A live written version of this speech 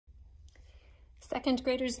Second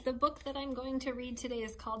graders, the book that I'm going to read today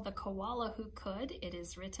is called The Koala Who Could. It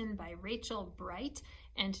is written by Rachel Bright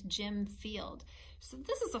and Jim Field. So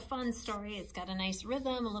this is a fun story. It's got a nice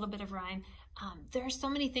rhythm, a little bit of rhyme. There are so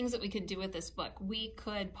many things that we could do with this book. We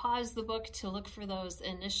could pause the book to look for those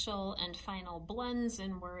initial and final blends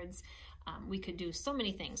in words. We could do so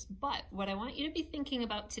many things, but what I want you to be thinking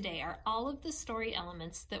about today are all of the story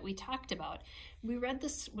elements that we talked about. When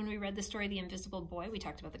we read the story, The Invisible Boy, we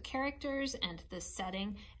talked about the characters and the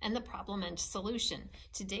setting and the problem and solution.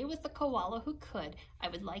 Today with The Koala Who Could, I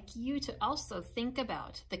would like you to also think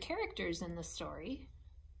about the characters in the story,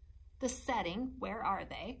 the setting, where are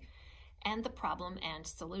they, and the problem and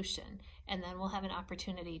solution. And then we'll have an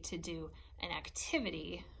opportunity to do an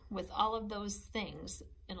activity with all of those things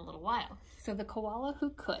in a little while. So The Koala Who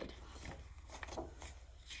Could.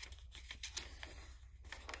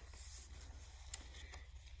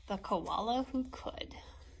 The Koala Who Could.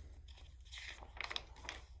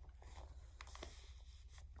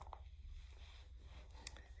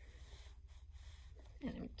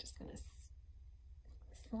 And I'm just going to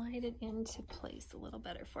slide it into place a little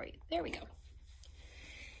better for you. There we go.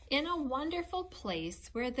 In a wonderful place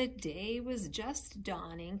where the day was just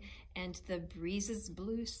dawning and the breezes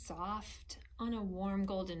blew soft on a warm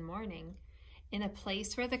golden morning, in a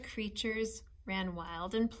place where the creatures ran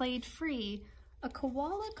wild and played free, a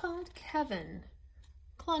koala called Kevin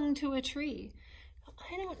clung to a tree.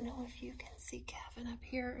 I don't know if you can see Kevin up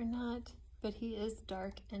here or not, but he is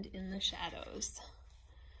dark and in the shadows.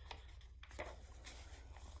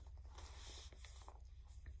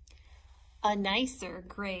 A nicer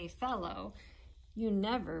gray fellow you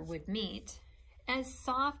never would meet, as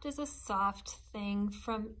soft as a soft thing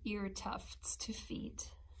from ear tufts to feet.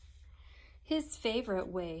 His favorite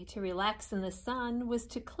way to relax in the sun was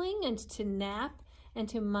to cling and to nap and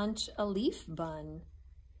to munch a leaf bun.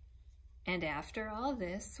 And after all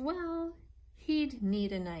this, well, he'd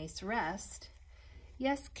need a nice rest.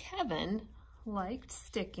 Yes, Kevin liked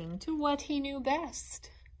sticking to what he knew best.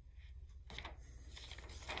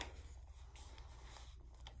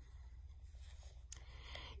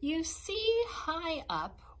 You see, high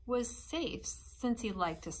up was safe since he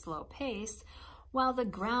liked a slow pace, while the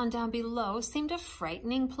ground down below seemed a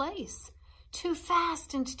frightening place. Too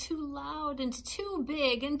fast and too loud and too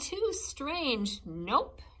big and too strange.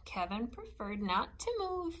 Nope, Kevin preferred not to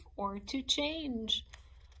move or to change.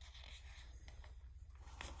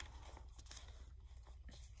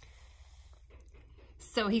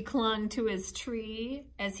 So he clung to his tree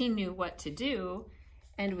as he knew what to do,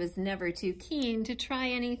 and was never too keen to try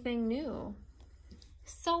anything new.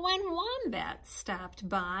 So when Wombat stopped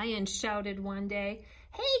by and shouted one day,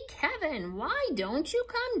 "Hey, Kevin, why don't you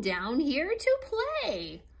come down here to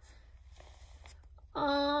play?"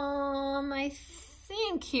 I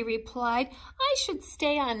think," he replied, "I should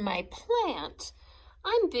stay on my plant.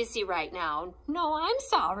 I'm busy right now. No, I'm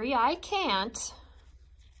sorry, I can't."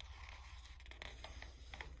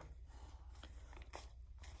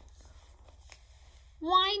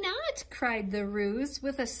 "Why not?" cried the Ruse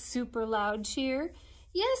with a super loud cheer.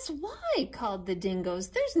 "Yes, why?" called the Dingoes.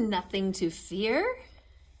 "There's nothing to fear."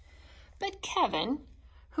 But Kevin,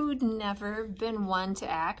 who'd never been one to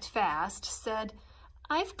act fast, said,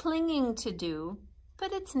 "I've clinging to do,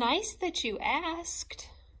 but it's nice that you asked."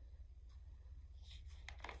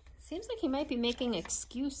 Seems like he might be making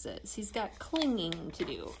excuses. He's got clinging to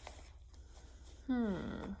do.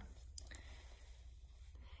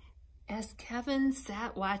 As Kevin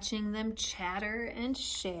sat watching them chatter and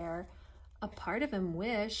share, a part of him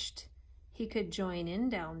wished he could join in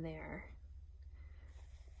down there.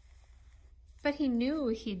 But he knew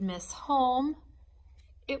he'd miss home.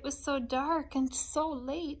 It was so dark and so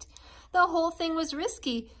late. The whole thing was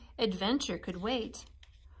risky. Adventure could wait.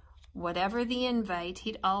 Whatever the invite,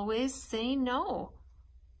 he'd always say no.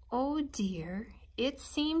 Oh dear, it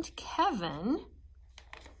seemed Kevin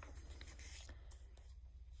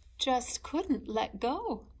just couldn't let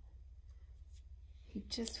go. He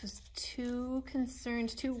just was too concerned,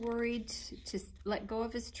 too worried to let go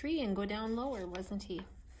of his tree and go down lower, wasn't he?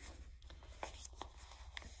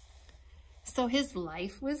 So his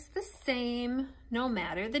life was the same, no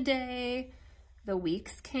matter the day. The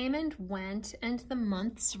weeks came and went, and the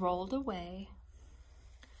months rolled away.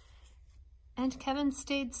 And Kevin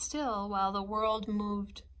stayed still while the world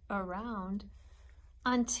moved around,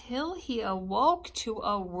 until he awoke to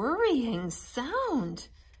a worrying sound.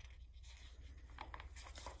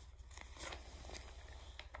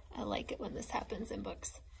 I like it when this happens in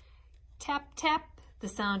books. Tap, tap, the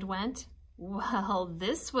sound went. Well,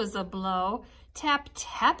 this was a blow. Tap,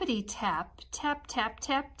 tappity, tap, tap, tap,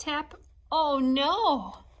 tap, tap. Oh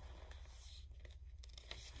no!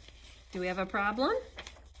 Do we have a problem?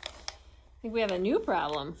 I think we have a new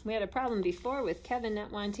problem. We had a problem before with Kevin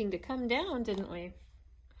not wanting to come down, didn't we?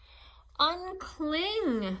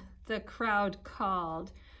 Uncling, the crowd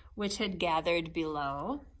called, which had gathered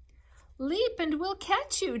below. Leap and we'll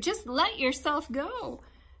catch you. Just let yourself go.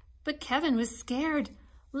 But Kevin was scared.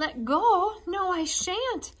 Let go? No, I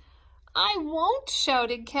shan't. I won't,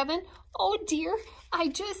 shouted Kevin. Oh dear, I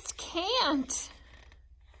just can't.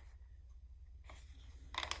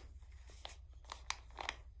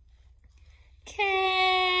 Can't.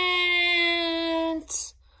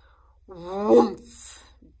 Whoomph.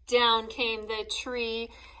 Down came the tree,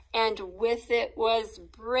 and with it was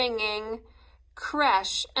bringing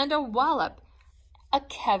crash and a wallop, a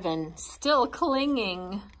Kevin still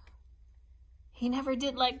clinging. He never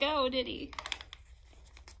did let go, did he?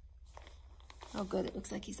 Oh, good. It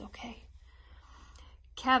looks like he's okay.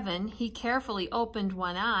 Kevin, he carefully opened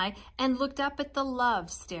one eye and looked up at the love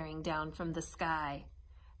staring down from the sky.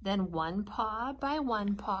 Then one paw by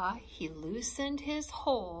one paw, he loosened his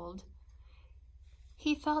hold.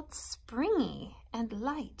 He felt springy and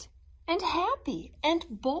light and happy and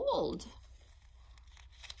bold.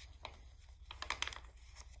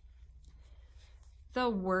 The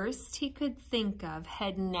worst he could think of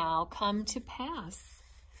had now come to pass,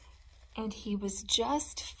 and he was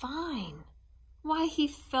just fine. Why, he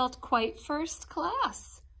felt quite first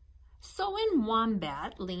class. So when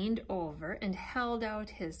Wombat leaned over and held out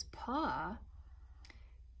his paw,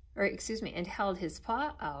 and held his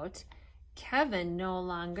paw out, Kevin no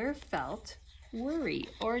longer felt worry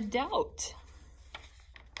or doubt.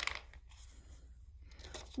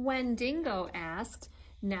 When Dingo asked,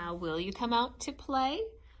 "Now will you come out to play?"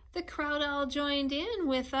 the crowd all joined in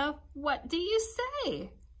with a "What do you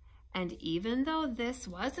say?" And even though this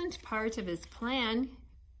wasn't part of his plan,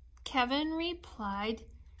 Kevin replied,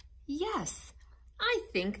 "Yes, I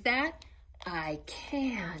think that I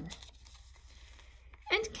can."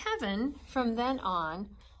 And Kevin, from then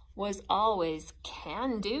on, was always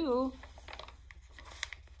can-do.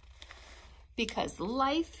 Because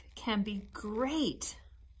life can be great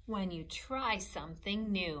when you try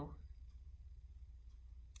something new.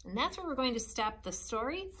 And that's where we're going to stop the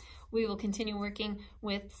story. We will continue working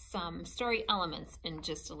with some story elements in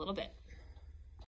just a little bit.